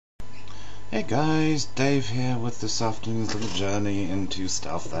Hey guys, Dave here with this afternoon's little journey into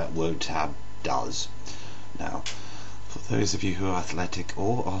stuff that WOTAB does. Now, for those of you who are athletic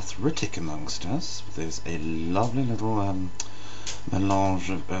or arthritic amongst us, there's a lovely little melange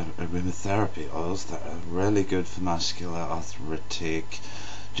of aromatherapy oils that are really good for muscular, arthritic,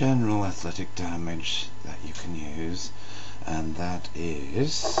 general athletic damage that you can use, and that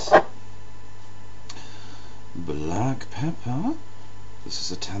is black pepper. This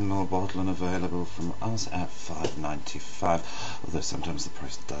is a 10ml bottle and available from us at $5.95, although sometimes the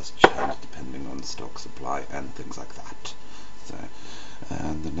price does change depending on stock supply and things like that. So,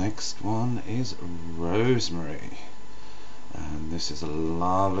 and the next one is rosemary, and this is a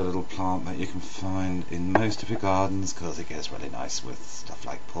lovely little plant that you can find in most of your gardens because it gets really nice with stuff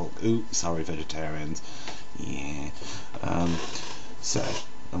like pork. Ooh, sorry vegetarians. Yeah.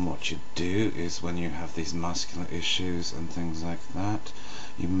 And what you do is when you have these muscular issues and things like that,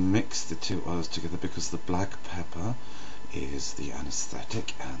 you mix the two oils together because the black pepper is the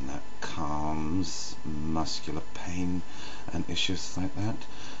anesthetic and that calms muscular pain and issues like that,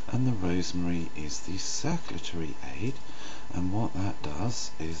 and the rosemary is the circulatory aid, and what that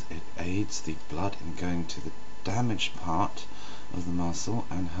does is it aids the blood in going to the damaged part of the muscle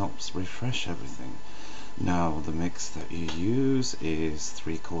and helps refresh everything. Now the mix that you use is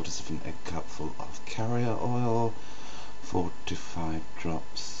 3/4 of an egg cupful of carrier oil, 4 to 5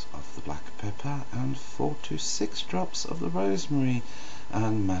 drops of the black pepper, and 4 to 6 drops of the rosemary,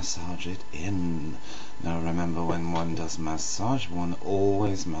 and massage it in. Now remember, when one does massage, one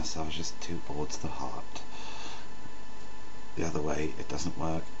always massages towards the heart. The other way it doesn't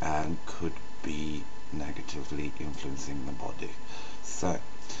work and could be negatively influencing the body. So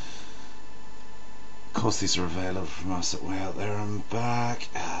of course these are available from us at Way Out There and Back.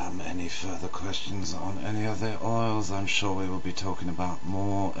 Any further questions on any other oils, I'm sure we will be talking about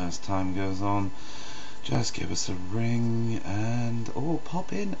more as time goes on. Just give us a ring or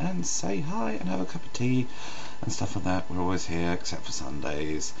pop in and say hi and have a cup of tea and stuff like that. We're always here except for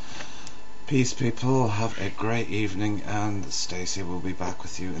Sundays. Peace people, have a great evening, and Stacey will be back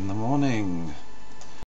with you in the morning.